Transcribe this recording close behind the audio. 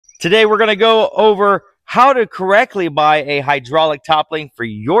Today we're going to go over how to correctly buy a hydraulic top link for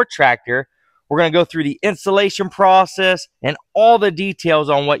your tractor. We're going to go through the installation process and all the details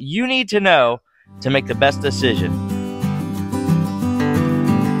on what you need to know to make the best decision.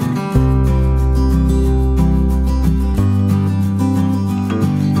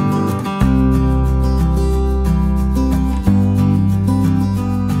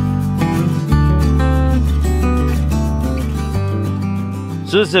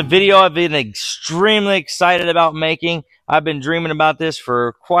 So this is a video I've been extremely excited about making. I've been dreaming about this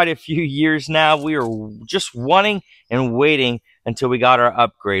for quite a few years now. We were just wanting and waiting until we got our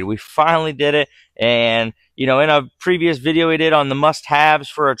upgrade. We finally did it. And, you know, in a previous video we did on the must-haves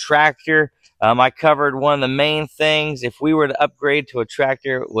for a tractor, I covered one of the main things. If we were to upgrade to a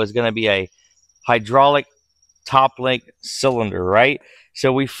tractor, it was going to be a hydraulic top link cylinder, right?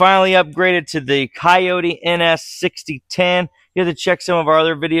 So we finally upgraded to the Coyote NS6010. You have to check some of our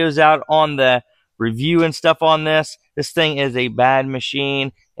other videos out on the review and stuff on this. This thing is a bad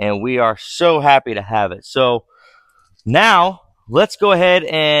machine, and we are so happy to have it. So now let's go ahead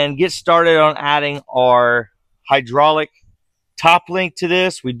and get started on adding our hydraulic top link to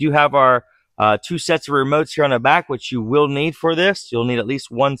this. We do have our two sets of remotes here on the back, which you will need for this. You'll need at least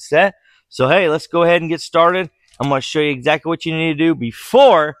one set. So hey, let's go ahead and get started. I'm going to show you exactly what you need to do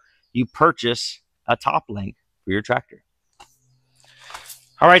before you purchase a top link for your tractor.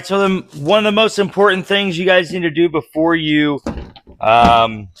 All right, so one of the most important things you guys need to do before you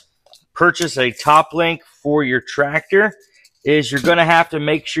purchase a top link for your tractor is you're going to have to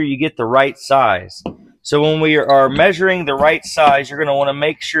make sure you get the right size. So when we are measuring the right size, you're going to want to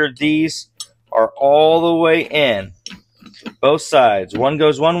make sure these are all the way in, both sides. One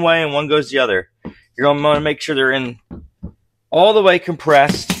goes one way and one goes the other. You're going to want to make sure they're in all the way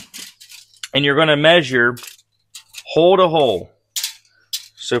compressed, and you're going to measure hole to hole.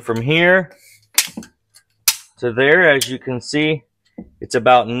 So from here to there, as you can see, it's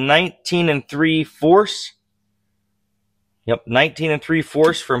about 19 3/4. Yep, 19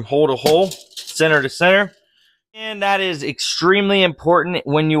 3/4 from hole to hole, center to center. And that is extremely important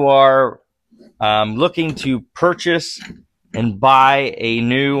when you are looking to purchase and buy a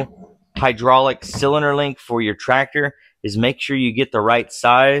new hydraulic cylinder link for your tractor, is make sure you get the right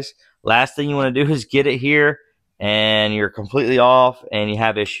size. Last thing you want to do is get it here and you're completely off and you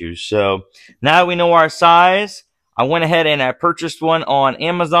have issues. So now that we know our size, I went ahead and I purchased one on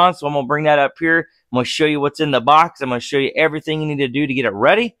Amazon. So I'm going to bring that up here. I'm going to show you what's in the box. I'm going to show you everything you need to do to get it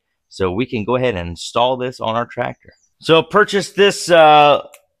ready so we can go ahead and install this on our tractor. So purchase this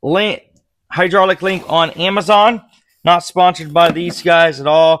hydraulic link on Amazon. Not sponsored by these guys at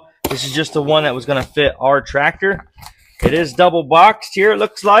all. This is just the one that was going to fit our tractor. It is double boxed here, it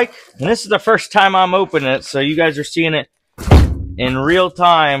looks like. And this is the first time I'm opening it, so you guys are seeing it in real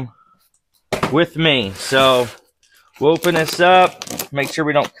time with me. So we'll open this up, make sure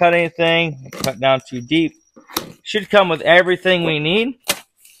we don't cut anything, cut down too deep. Should come with everything we need,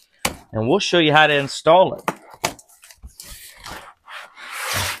 and we'll show you how to install it.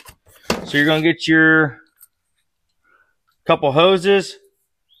 So you're going to get your couple hoses.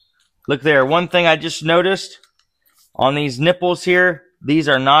 Look there, one thing I just noticed on these nipples here, these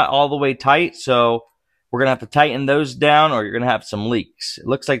are not all the way tight, so we're going to have to tighten those down or you're going to have some leaks. It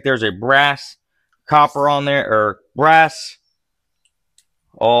looks like there's a brass copper on there, or brass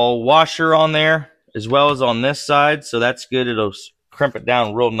washer on there, as well as on this side, so that's good. It'll crimp it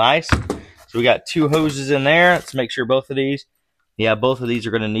down real nice. So we got two hoses in there. Let's make sure both of these, yeah, both of these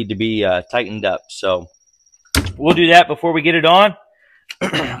are going to need to be tightened up. So we'll do that before we get it on.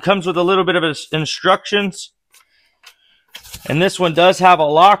 Comes with a little bit of instructions. And this one does have a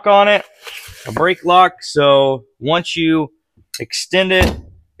lock on it, a brake lock. So once you extend it,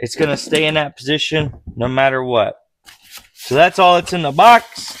 it's going to stay in that position no matter what. So that's all that's in the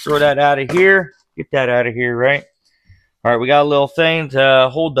box. Throw that out of here. Get that out of here, right? All right, we got a little thing to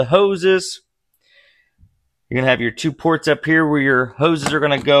hold the hoses. You're going to have your two ports up here where your hoses are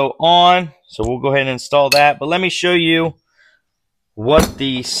going to go on. So we'll go ahead and install that. But let me show you what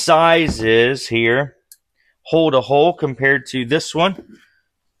the size is here, hole to hole, compared to this one.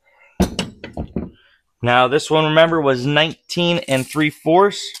 Now this one, remember, was 19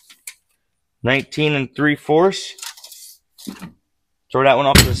 3/4. 19 3/4. Throw that one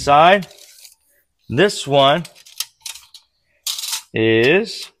off to the side. This one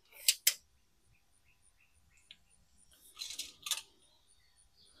is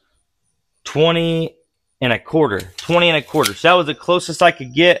 20 1/4. 20 1/4. So that was the closest I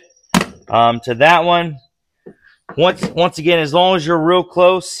could get to that one. Once again, as long as you're real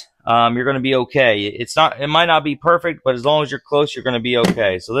close, you're going to be okay. It might not be perfect, but as long as you're close, you're going to be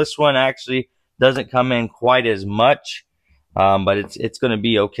okay. So this one actually doesn't come in quite as much, but it's going to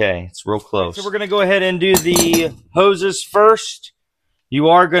be okay. It's real close. So we're going to go ahead and do the hoses first. You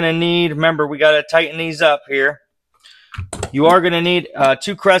are going to need, remember, we got to tighten these up here. You are going to need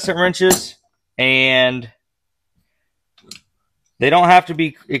 2 crescent wrenches, and they don't have to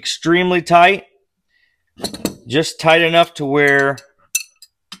be extremely tight, just tight enough to where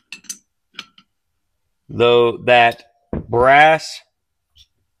that brass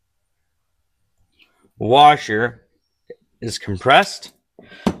washer is compressed.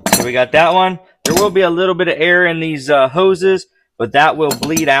 So we got that one. There will be a little bit of air in these hoses, but that will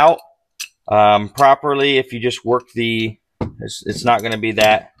bleed out properly if you just work it's not going to be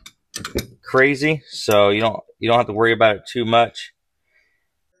that crazy, so you don't have to worry about it too much.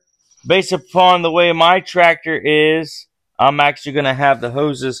 Based upon the way my tractor is, I'm actually going to have the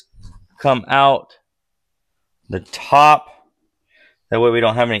hoses come out the top. That way we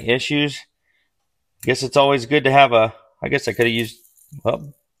don't have any issues. I guess it's always good to have I guess I could have used,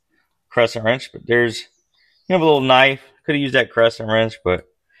 well, crescent wrench, but you have a little knife. Could have used that crescent wrench, but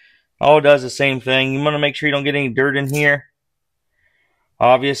all it does the same thing. You want to make sure you don't get any dirt in here,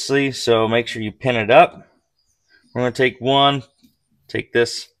 obviously, so make sure you pin it up. We're going to take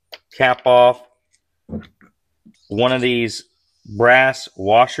this cap off one of these brass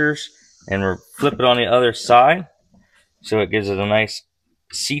washers and we'll flip it on the other side so it gives it a nice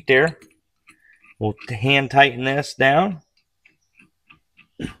seat there. We'll hand tighten this down.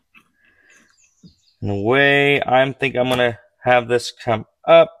 And the way I'm going to have this come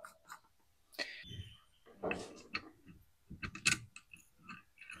up, so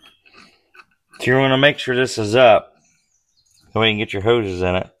you want to make sure this is up so you can get your hoses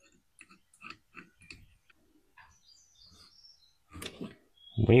in it.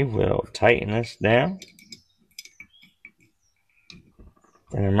 We will tighten this down.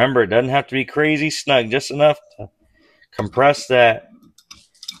 And remember, it doesn't have to be crazy snug, just enough to compress that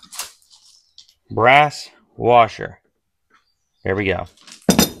brass washer. There we go.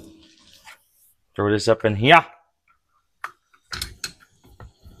 Throw this up in here.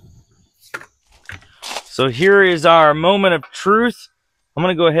 So here is our moment of truth. I'm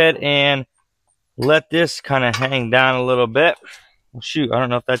going to go ahead and let this kind of hang down a little bit. Well, shoot, I don't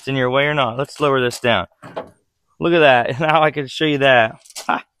know if that's in your way or not. Let's lower this down. Look at that. Now I can show you that.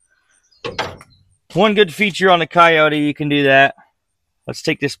 Ha. One good feature on the Coyote, you can do that. Let's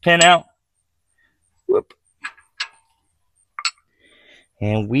take this pin out. Whoop.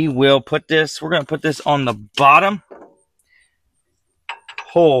 And we will put this, we're going to put this on the bottom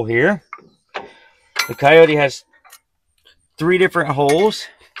hole here. The Coyote has 3 different holes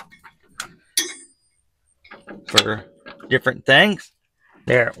for different things.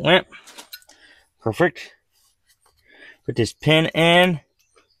 There it went. Perfect. Put this pin in.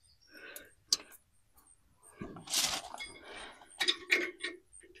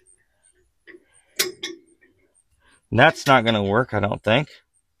 That's not going to work, I don't think.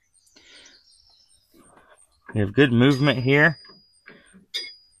 We have good movement here.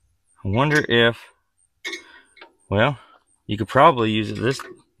 I wonder if, well, you could probably use it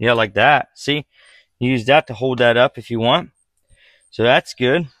yeah, like that. See, you use that to hold that up if you want. So that's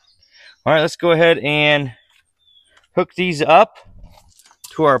good. All right, let's go ahead and hook these up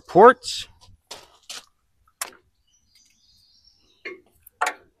to our ports.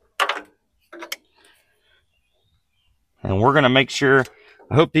 And we're going to make sure,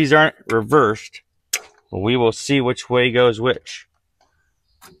 I hope these aren't reversed, but we will see which way goes which.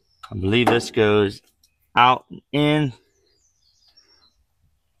 I believe this goes out and in.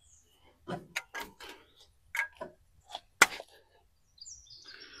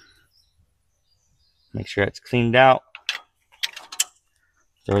 Make sure it's cleaned out.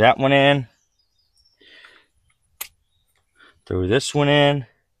 Throw that one in. Throw this one in.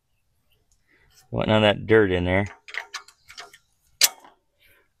 Want none of that dirt in there.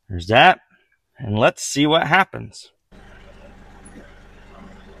 There's that. And let's see what happens.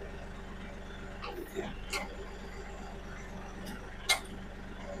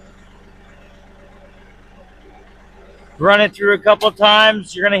 Run it through a couple of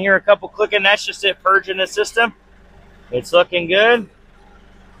times. You're going to hear a couple clicking. That's just it purging the system. It's looking good.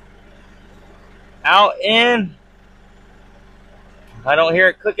 Out, in. I don't hear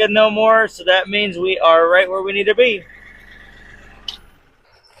it clicking no more, so that means we are right where we need to be.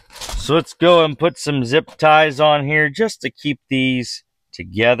 So let's go and put some zip ties on here just to keep these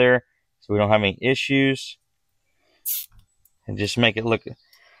together so we don't have any issues. And just make it look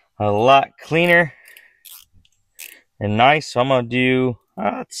a lot cleaner. and nice. So I'm going to do,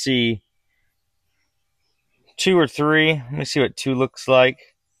 let's see, 2 or 3. Let me see what 2 looks like.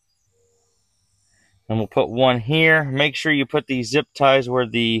 And we'll put 1 here. Make sure you put these zip ties where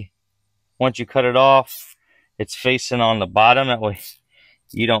once you cut it off, it's facing on the bottom. That way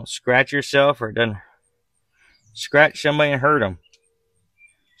you don't scratch yourself or it doesn't scratch somebody and hurt them.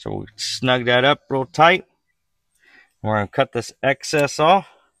 So we snug that up real tight. We're going to cut this excess off.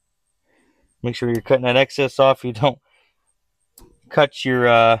 Make sure you're cutting that excess off. You don't cut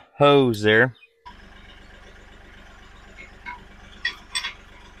your hose there.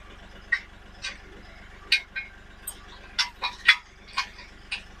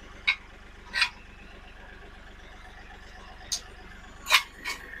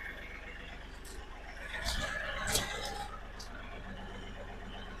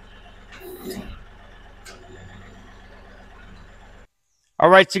 All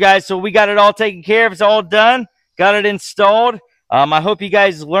right, so guys, so we got it all taken care of. It's all done. Got it installed. I hope you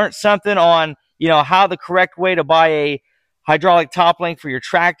guys learned something on, how the correct way to buy a hydraulic top link for your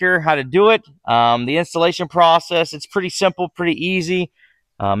tractor, how to do it. The installation process, it's pretty simple, pretty easy.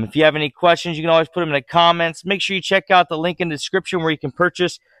 If you have any questions, you can always put them in the comments. Make sure you check out the link in the description where you can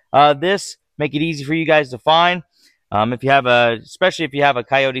purchase this. Make it easy for you guys to find. Especially if you have a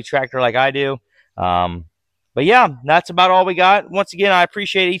Coyote tractor like I do. But yeah, that's about all we got. Once again, I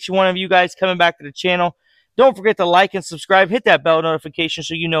appreciate each one of you guys coming back to the channel. Don't forget to like and subscribe. Hit that bell notification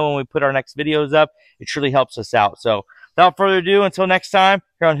so you know when we put our next videos up. It truly helps us out. So without further ado, until next time,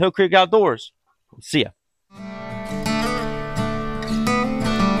 here on Hillcreek Outdoors, see ya.